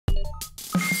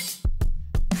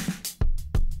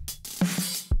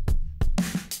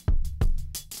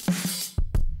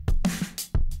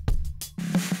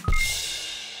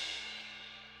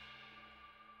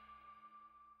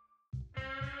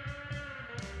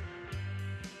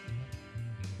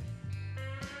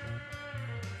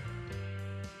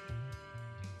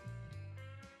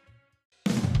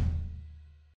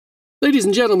Ladies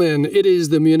and gentlemen, it is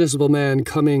the Municipal Man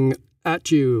coming at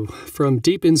you from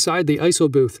deep inside the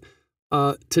ISO booth.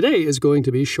 Today is going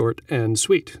to be short and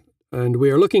sweet, and we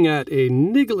are looking at a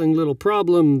niggling little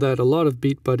problem that a lot of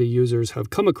BeatBuddy users have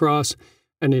come across,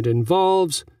 and it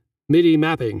involves MIDI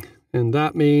mapping, and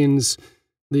that means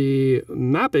the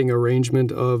mapping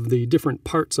arrangement of the different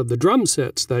parts of the drum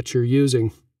sets that you're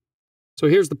using. So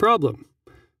here's the problem.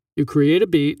 You create a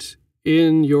beat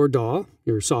in your DAW,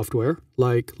 your software,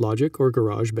 like Logic or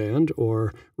GarageBand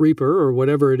or Reaper or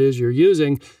whatever it is you're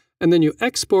using, and then you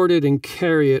export it and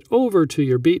carry it over to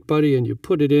your BeatBuddy and you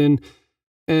put it in,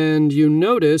 and you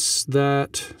notice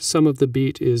that some of the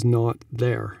beat is not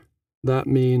there. That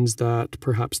means that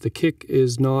perhaps the kick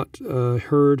is not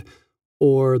heard,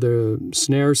 or the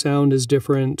snare sound is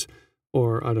different,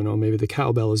 or I don't know, maybe the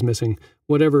cowbell is missing,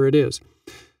 whatever it is.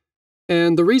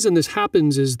 And the reason this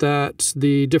happens is that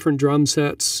the different drum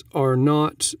sets are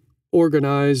not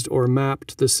organized or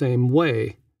mapped the same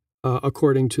way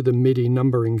according to the MIDI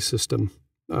numbering system,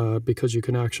 because you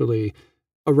can actually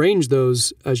arrange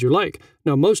those as you like.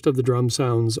 Now, most of the drum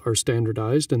sounds are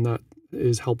standardized, and that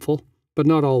is helpful, but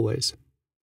not always.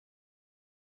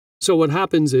 So what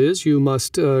happens is you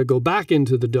must go back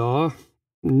into the DAW,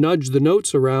 nudge the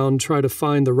notes around, try to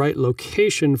find the right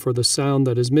location for the sound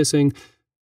that is missing,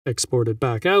 export it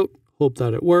back out, hope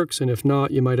that it works, and if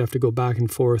not, you might have to go back and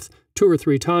forth 2 or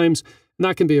 3 times, and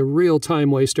that can be a real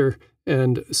time waster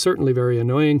and certainly very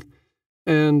annoying.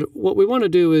 And what we want to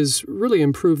do is really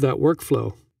improve that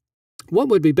workflow. What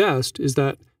would be best is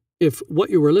that if what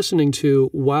you were listening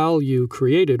to while you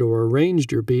created or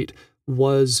arranged your beat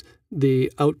was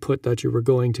the output that you were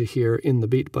going to hear in the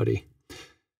BeatBuddy.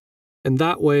 And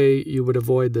that way you would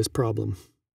avoid this problem.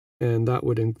 And that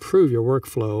would improve your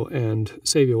workflow and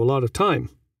save you a lot of time.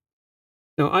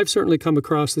 Now, I've certainly come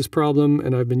across this problem,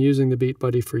 and I've been using the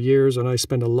BeatBuddy for years, and I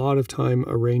spend a lot of time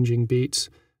arranging beats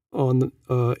on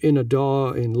in a DAW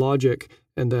in Logic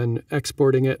and then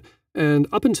exporting it. And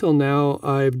up until now,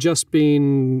 I've just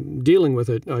been dealing with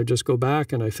it. I just go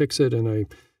back and I fix it, and I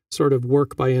sort of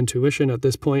work by intuition at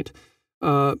this point.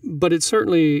 But it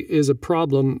certainly is a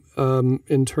problem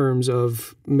in terms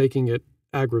of making it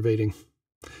aggravating.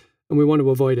 And we want to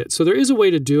avoid it. So there is a way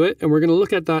to do it, and we're going to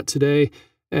look at that today,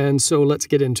 and so let's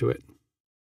get into it.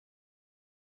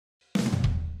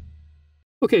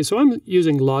 Okay, so I'm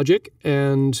using Logic,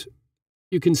 and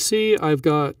you can see I've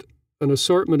got an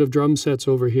assortment of drum sets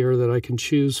over here that I can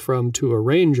choose from to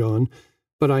arrange on,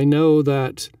 but I know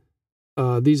that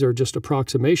these are just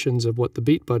approximations of what the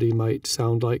BeatBuddy might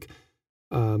sound like.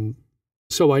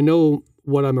 So I know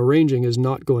what I'm arranging is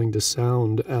not going to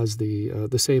sound as the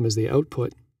same as the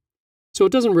output. So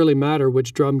it doesn't really matter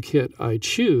which drum kit I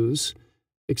choose,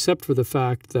 except for the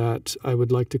fact that I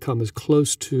would like to come as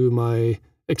close to my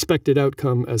expected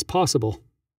outcome as possible.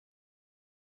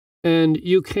 And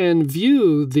you can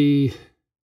view the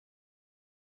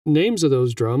names of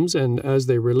those drums and as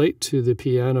they relate to the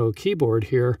piano keyboard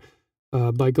here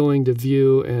by going to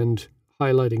View and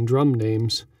highlighting drum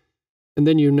names. And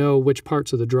then you know which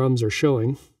parts of the drums are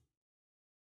showing.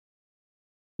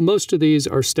 Most of these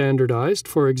are standardized.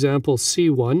 For example,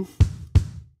 C1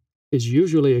 is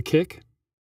usually a kick.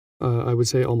 I would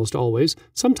say almost always.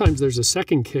 Sometimes there's a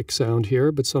second kick sound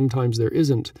here, but sometimes there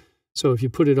isn't. So if you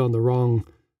put it on the wrong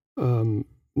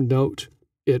note,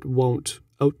 it won't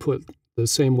output the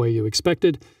same way you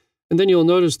expected. And then you'll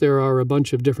notice there are a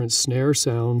bunch of different snare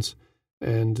sounds,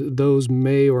 and those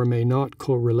may or may not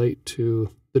correlate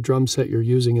to the drum set you're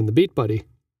using in the BeatBuddy.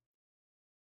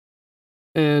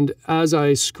 And as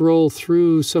I scroll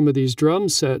through some of these drum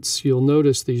sets, you'll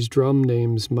notice these drum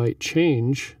names might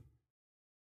change.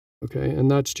 Okay,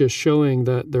 and that's just showing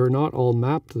that they're not all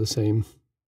mapped the same.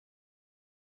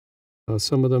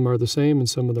 Some of them are the same and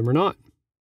some of them are not.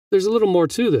 There's a little more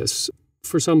to this.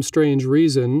 For some strange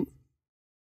reason,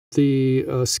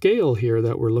 the scale here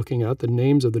that we're looking at, the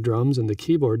names of the drums and the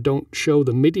keyboard, don't show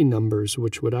the MIDI numbers,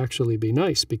 which would actually be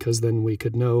nice, because then we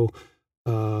could know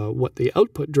what the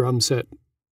output drum set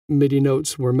MIDI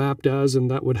notes were mapped as,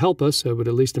 and that would help us. It would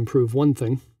at least improve one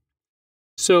thing.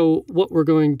 So what we're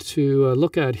going to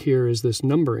look at here is this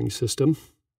numbering system.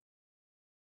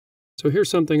 So here's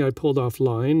something I pulled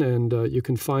offline, and you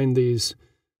can find these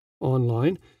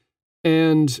online.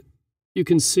 And you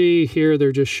can see here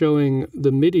they're just showing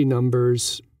the MIDI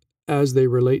numbers as they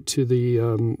relate to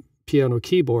the piano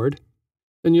keyboard.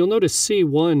 And you'll notice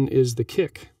C1 is the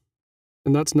kick,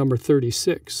 and that's number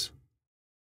 36.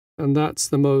 And that's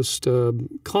the most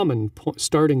common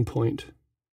starting point.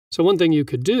 So one thing you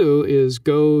could do is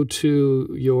go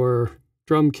to your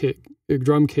drum kit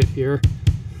here,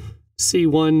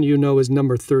 C1 you know is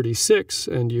number 36,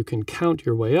 and you can count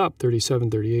your way up, 37,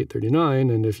 38, 39,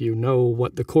 and if you know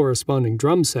what the corresponding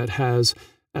drum set has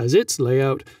as its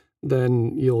layout,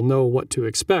 then you'll know what to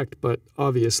expect, but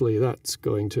obviously that's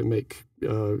going to make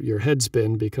your head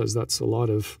spin because that's a lot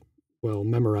of, well,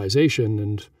 memorization,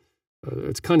 and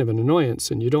it's kind of an annoyance,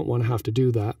 and you don't want to have to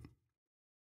do that.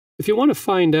 If you want to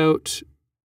find out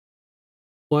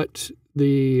what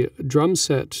the drum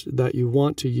set that you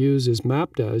want to use is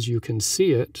mapped as, you can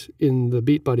see it in the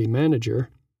BeatBuddy Manager.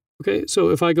 Okay, so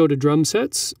if I go to drum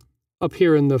sets, up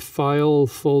here in the file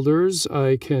folders,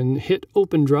 I can hit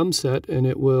open drum set and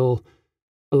it will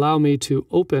allow me to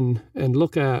open and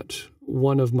look at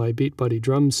one of my BeatBuddy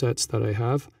drum sets that I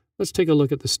have. Let's take a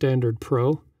look at the Standard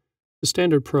Pro. The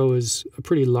Standard Pro is a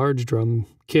pretty large drum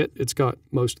kit. It's got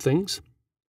most things.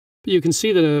 But you can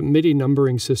see the MIDI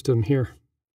numbering system here.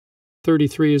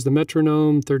 33 is the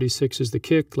metronome, 36 is the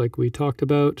kick, like we talked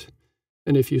about.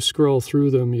 And if you scroll through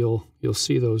them, you'll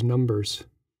see those numbers.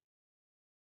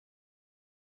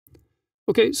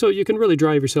 Okay, so you can really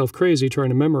drive yourself crazy trying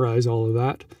to memorize all of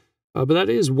that. But that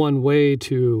is one way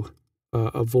to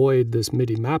avoid this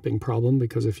MIDI mapping problem,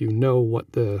 because if you know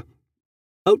what the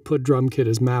output drum kit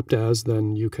is mapped as,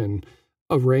 then you can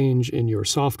arrange in your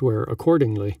software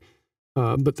accordingly.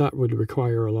 But that would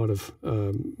require a lot of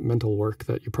mental work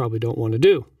that you probably don't want to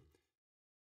do.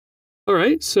 All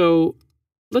right, so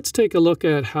let's take a look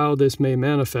at how this may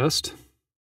manifest.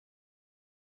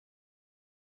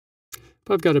 If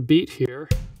I've got a beat here,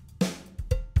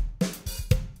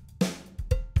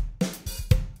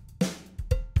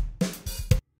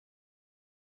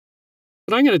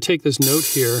 but I'm going to take this note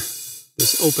here,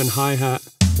 this open hi-hat,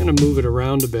 I'm going to move it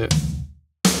around a bit.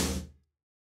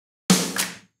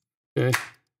 Okay,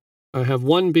 I have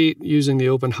one beat using the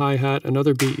open hi-hat,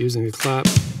 another beat using the clap,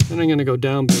 then I'm going to go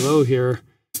down below here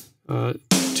to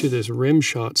this rim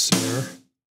shot snare.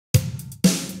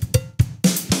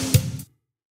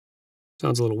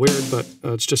 Sounds a little weird, but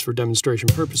it's just for demonstration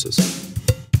purposes.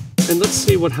 And let's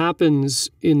see what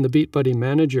happens in the BeatBuddy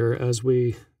Manager as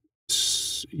we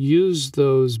use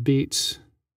those beats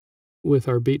with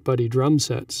our BeatBuddy drum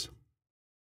sets.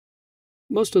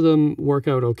 Most of them work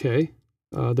out okay.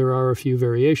 There are a few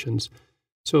variations.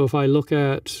 So if I look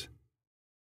at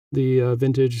the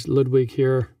vintage Ludwig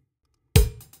here,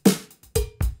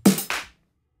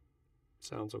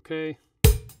 sounds okay.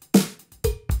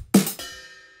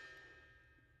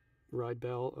 Ride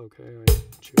bell, okay, I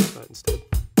choose that instead.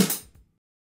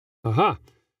 Aha!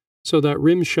 So that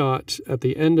rim shot at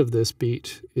the end of this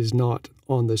beat is not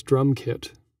on this drum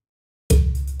kit.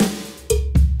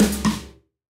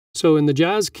 So in the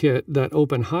jazz kit, that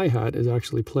open hi-hat is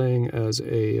actually playing as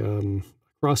a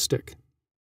cross stick.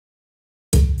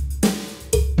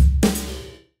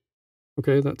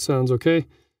 Okay, that sounds okay.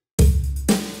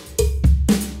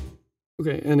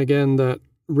 Okay, and again, that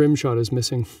rim shot is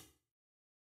missing.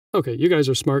 Okay, you guys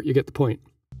are smart, you get the point.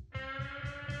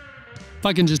 If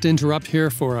I can just interrupt here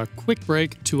for a quick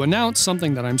break to announce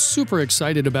something that I'm super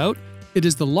excited about. It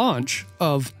is the launch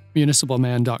of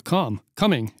municipalman.com,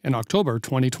 coming in October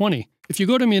 2020. If you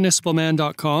go to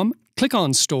municipalman.com, click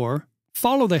on Store,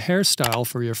 follow the hairstyle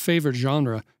for your favorite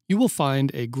genre, you will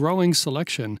find a growing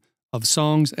selection of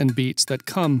songs and beats that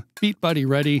come BeatBuddy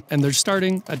ready, and they're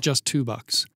starting at just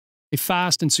 $2. A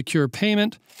fast and secure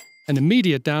payment, an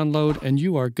immediate download, and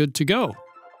you are good to go.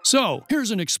 So,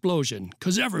 here's an explosion,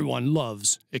 because everyone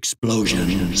loves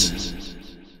explosions.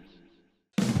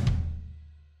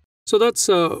 So that's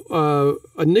a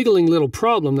niggling little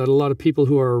problem that a lot of people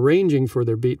who are arranging for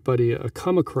their BeatBuddy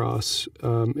come across.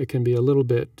 It can be a little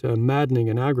bit maddening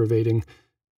and aggravating,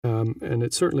 and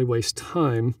it certainly wastes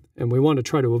time, and we want to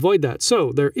try to avoid that.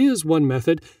 So there is one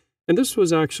method, and this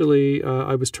was actually,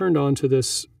 I was turned on to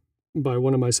this by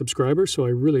one of my subscribers, so I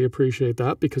really appreciate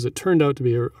that because it turned out to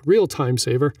be a real time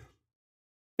saver.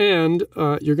 And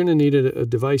you're going to need a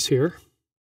device here.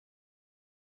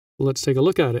 Let's take a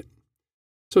look at it.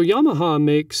 So Yamaha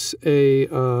makes a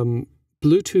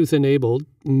Bluetooth-enabled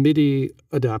MIDI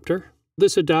adapter.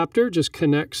 This adapter just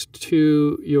connects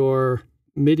to your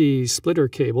MIDI splitter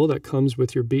cable that comes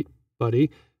with your BeatBuddy,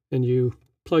 and you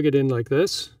plug it in like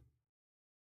this.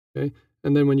 Okay,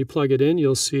 and then when you plug it in,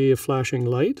 you'll see a flashing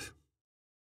light.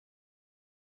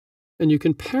 And you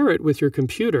can pair it with your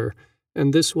computer,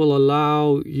 and this will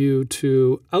allow you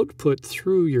to output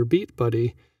through your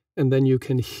BeatBuddy, and then you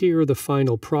can hear the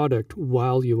final product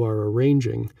while you are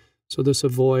arranging. So this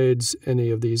avoids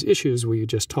any of these issues we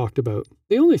just talked about.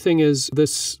 The only thing is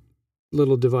this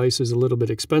little device is a little bit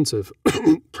expensive.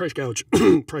 Price gouge,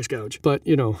 price gouge. But,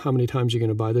 you know, how many times are you going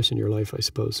to buy this in your life, I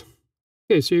suppose?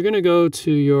 Okay, so you're going to go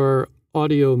to your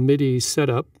audio MIDI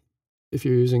setup if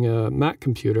you're using a Mac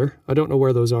computer. I don't know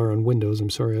where those are on Windows. I'm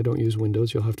sorry, I don't use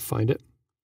Windows. You'll have to find it.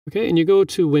 Okay, and you go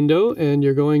to Window, and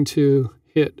you're going to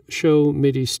hit Show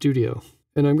MIDI Studio.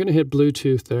 And I'm going to hit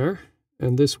Bluetooth there,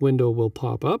 and this window will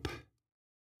pop up.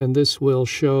 And this will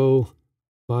show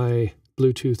my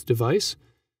Bluetooth device.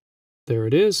 There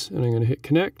it is, and I'm going to hit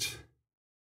Connect.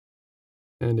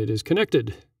 And it is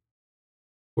connected.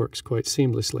 Works quite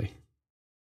seamlessly.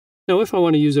 Now, if I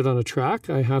want to use it on a track,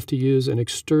 I have to use an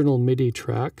external MIDI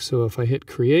track. So if I hit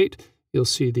Create, you'll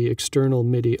see the external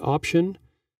MIDI option,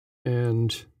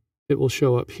 and it will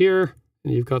show up here,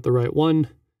 and you've got the right one,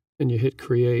 and you hit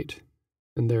Create,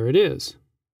 and there it is.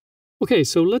 Okay,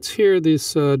 so let's hear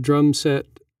this drum set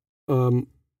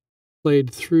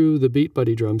played through the Beat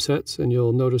Buddy drum sets, and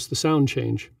you'll notice the sound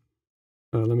change.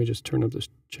 Let me just turn up this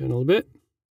channel a bit.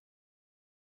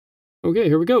 Okay,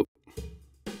 here we go.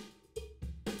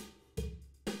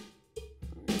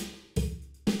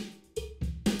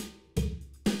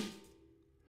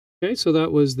 Okay, so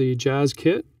that was the jazz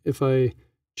kit. If I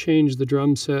change the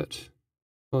drum set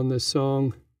on this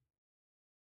song,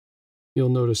 you'll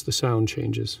notice the sound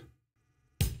changes.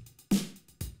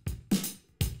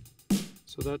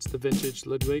 So that's the vintage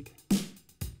Ludwig. I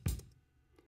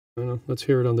don't know, let's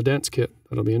hear it on the dance kit.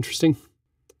 That'll be interesting.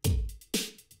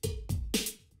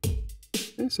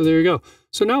 Okay, so there you go.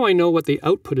 So now I know what the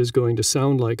output is going to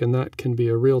sound like, and that can be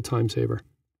a real time saver.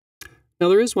 Now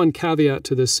there is one caveat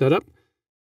to this setup.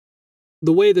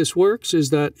 The way this works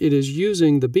is that it is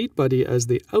using the Beat Buddy as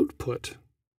the output,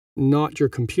 not your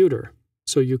computer.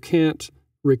 So you can't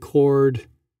record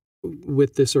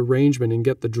with this arrangement and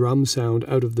get the drum sound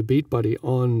out of the Beat Buddy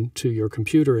onto your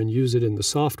computer and use it in the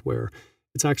software.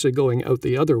 It's actually going out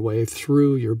the other way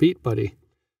through your Beat Buddy.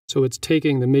 So it's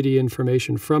taking the MIDI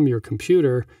information from your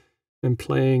computer and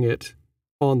playing it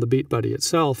on the Beat Buddy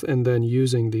itself and then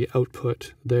using the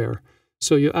output there.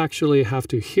 So you actually have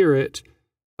to hear it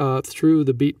through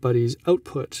the Beat Buddy's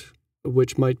output,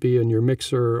 which might be in your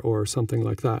mixer or something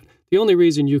like that. The only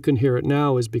reason you can hear it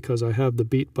now is because I have the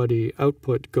Beat Buddy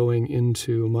output going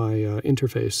into my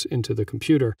interface into the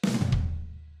computer.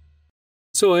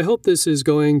 So I hope this is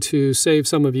going to save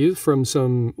some of you from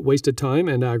some wasted time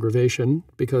and aggravation,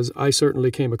 because I certainly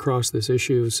came across this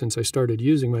issue since I started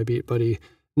using my Beat Buddy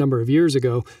a number of years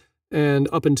ago. And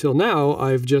up until now,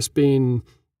 I've just been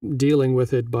dealing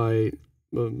with it by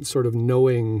sort of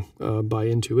knowing by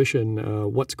intuition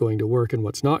what's going to work and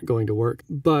what's not going to work.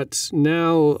 But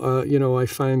now, you know, I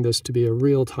find this to be a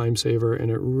real time saver, and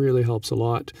it really helps a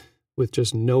lot with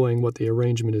just knowing what the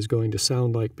arrangement is going to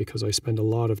sound like, because I spend a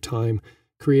lot of time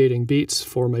creating beats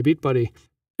for my Beat Buddy.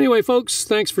 Anyway, folks,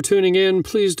 thanks for tuning in.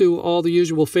 Please do all the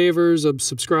usual favors of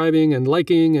subscribing and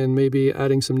liking and maybe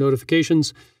adding some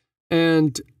notifications.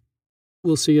 And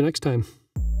we'll see you next time.